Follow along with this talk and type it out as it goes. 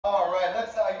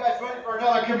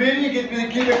comedian. Get me to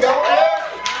keep it going there.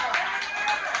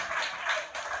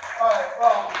 All right,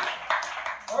 well,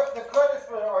 the credits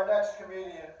for our next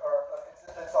comedian are,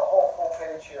 it's a whole full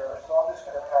page here, so I'm just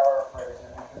going to paraphrase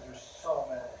it because there's so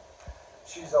many.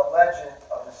 She's a legend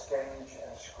of the stage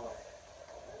and screen.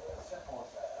 Simple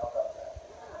as that. How about that?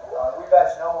 You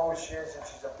guys know who she is, and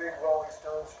she's a big Rolling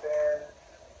Stones fan,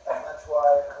 and that's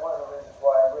why, one of the reasons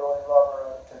why I really love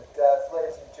her to death.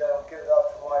 Ladies and gentlemen, give it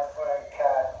up for my friend,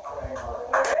 Kat Kramer.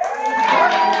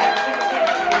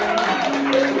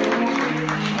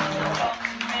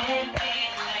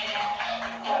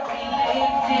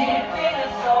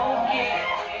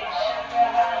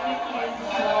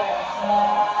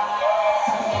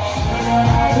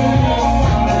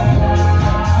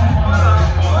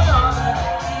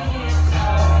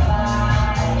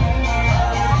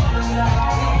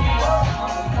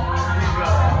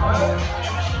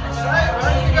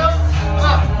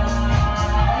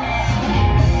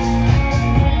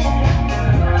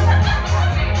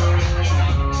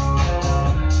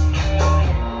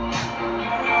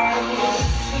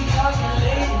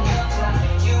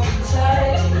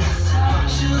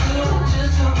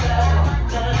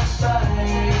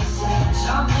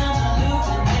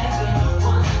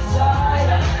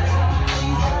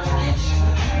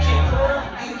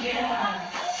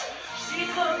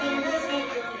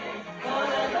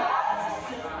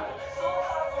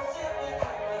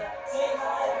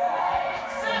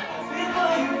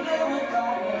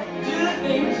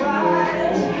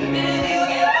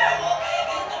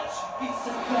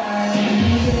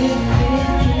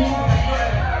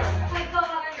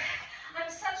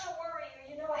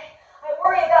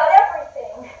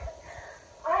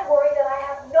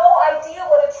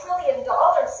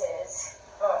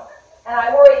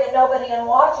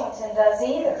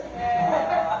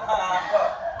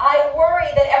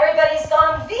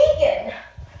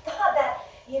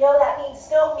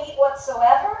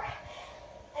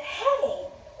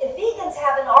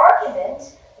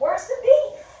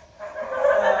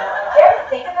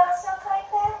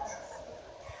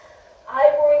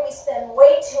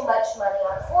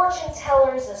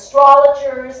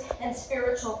 Astrologers and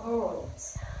spiritual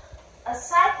gurus. A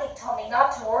psychic told me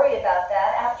not to worry about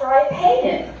that after I paid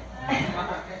him.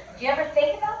 Do you ever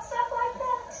think about stuff like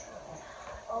that?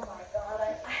 Oh my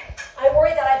God, I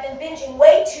worry that I've been binging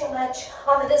way too much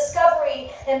on the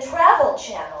Discovery and Travel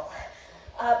Channel.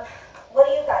 What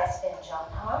do you guys binge on,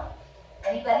 huh?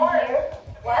 Anybody here?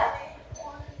 What?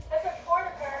 That's a porn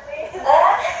apparently.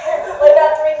 What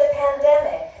about during the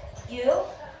pandemic? You?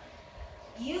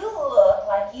 You look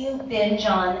like you binge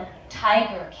on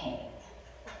Tiger King,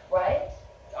 right?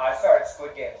 I started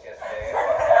Squid Games yesterday. I'm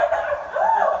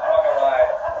not gonna lie.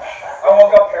 I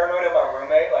woke up paranoid of my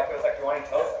roommate, like it was like joining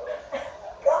toast.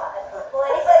 God. Well,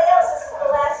 anybody else, this is the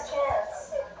last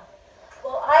chance.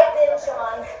 Well, I binge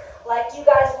on, like, you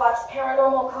guys watch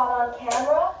Paranormal Caught on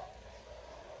Camera?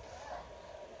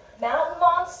 Mountain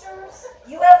monsters,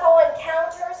 UFO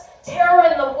encounters, terror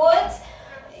in the woods.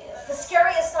 It's the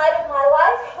scariest night of my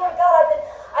life. Oh my God,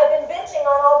 I've been binging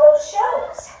on all those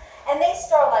shows. And they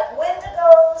star like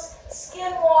Wendigos,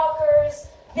 Skinwalkers,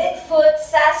 Bigfoot,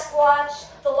 Sasquatch,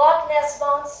 the Loch Ness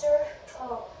Monster.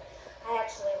 Oh, I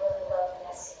actually really love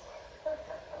Nessie.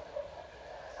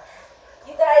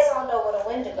 You guys all know what a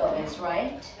Wendigo is,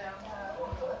 right?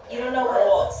 You don't know what it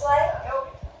looks like?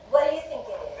 What do you think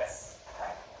it is?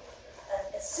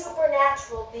 A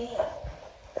supernatural being.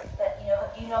 But do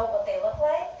you know what they look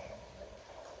like?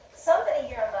 Somebody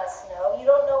here must know. You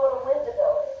don't know what a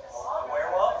Wendigo is.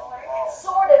 Werewolf?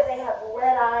 Sort of. They have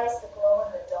red eyes that glow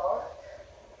in the dark.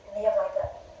 And they have like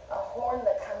a horn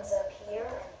that comes up here.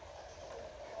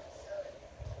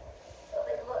 So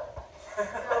they look,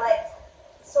 like,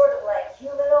 sort of like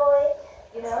humanoid,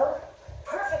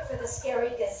 Perfect for the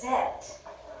Scary Gazette.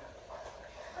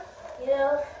 I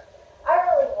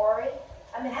really worry.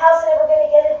 I mean, how's it ever going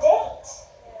to get a date?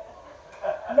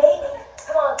 Maybe.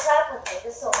 Come on, clap with me.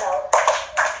 This will help.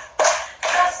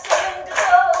 Just a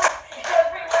Wendigo,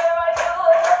 everywhere I go.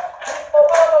 People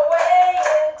run away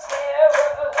in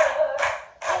terror.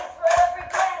 Wait for every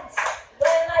glance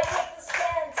when I take the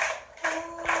stance.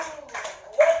 Ooh,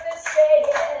 what they're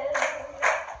saying.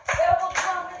 There will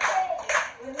come a day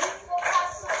when these will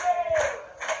pass away.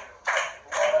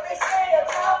 What will they say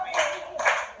about me?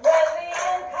 When the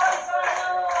end comes, I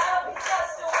know I'll be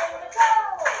just a Wendigo.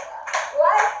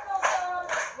 Life goes on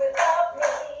without me.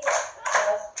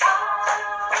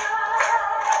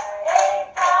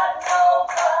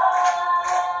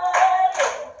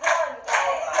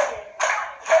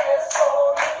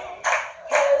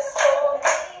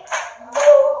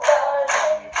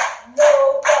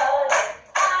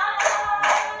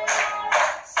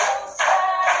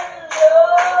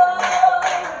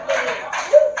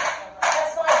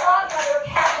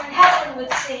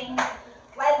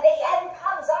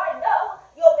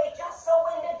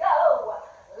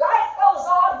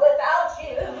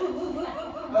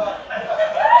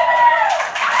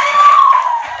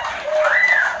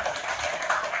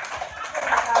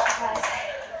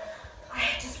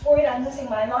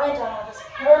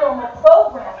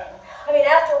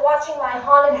 my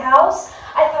haunted house,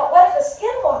 I thought, what if a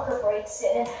skinwalker breaks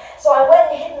in? And so I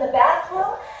went and hid in the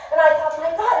bathroom, and I thought,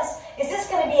 my God, is this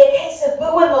going to be a case of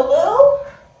Boo and the Lou? Oh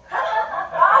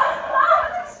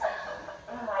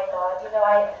my God, you know,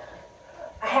 I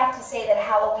have to say that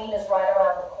Halloween is right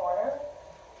around the corner.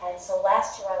 And so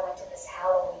last year I went to this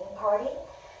Halloween party,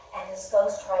 and this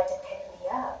ghost tried to pick me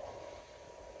up.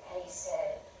 And he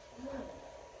said,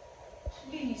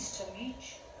 pleased to meet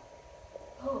you.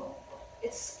 Oh,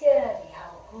 it's scary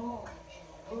how good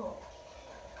you look.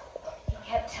 He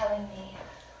kept telling me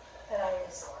that I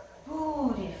was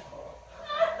beautiful.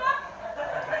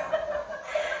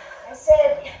 I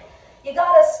said, you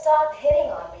gotta stop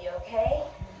hitting on me, okay?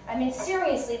 I mean,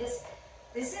 seriously, this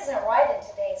isn't right in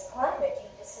today's climate.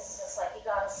 This is just like, you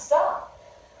gotta stop.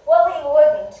 Well, he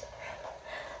wouldn't.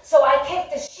 So I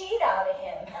kicked the sheet out of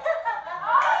him.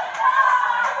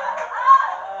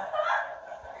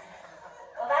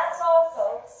 Well, that's all,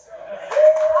 folks.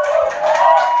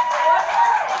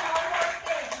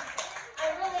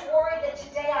 I'm really worried that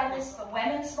today I missed the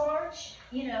Women's March.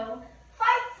 You know,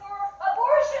 fight for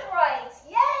abortion rights.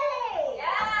 Yay!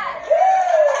 Yeah!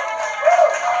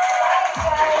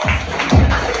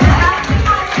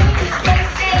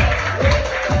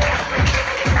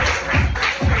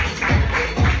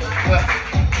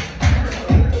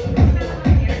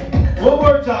 One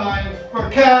more time for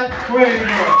Cat Kramer.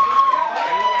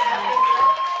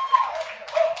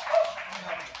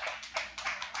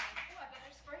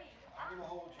 I'm gonna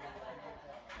hold you.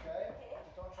 Okay?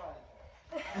 Don't try it.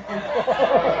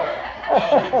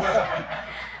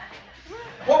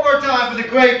 One more time for the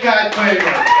great Cat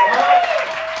Kramer.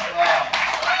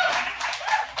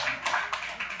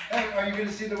 Hey, are you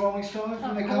gonna see the Rolling Stones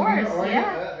when they come here? Are you?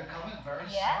 Yeah, they're coming very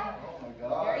soon. Yeah. Oh my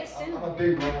God. Very soon. I'm a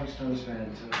big Rolling Stones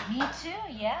fan too. Me too,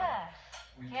 yeah.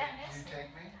 Will you take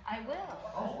me? I will.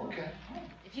 Oh, okay.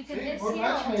 If you See, convince we're me,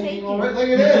 I'll take matchmaking you. already. Look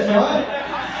at this, huh?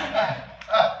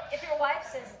 If your wife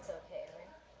says it's okay,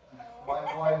 right?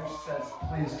 My wife says,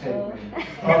 please take me.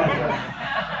 Okay.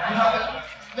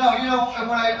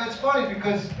 It's funny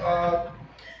because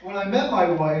when I met my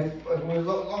wife, a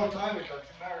long time ago,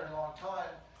 she's married a long time,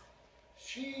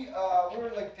 we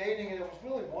were like dating and it was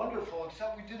really wonderful,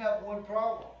 except we did have one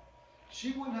problem.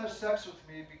 She wouldn't have sex with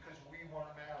me because we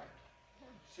weren't married.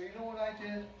 So you know what I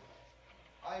did?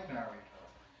 I married her.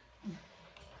 And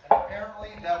apparently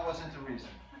that wasn't the reason.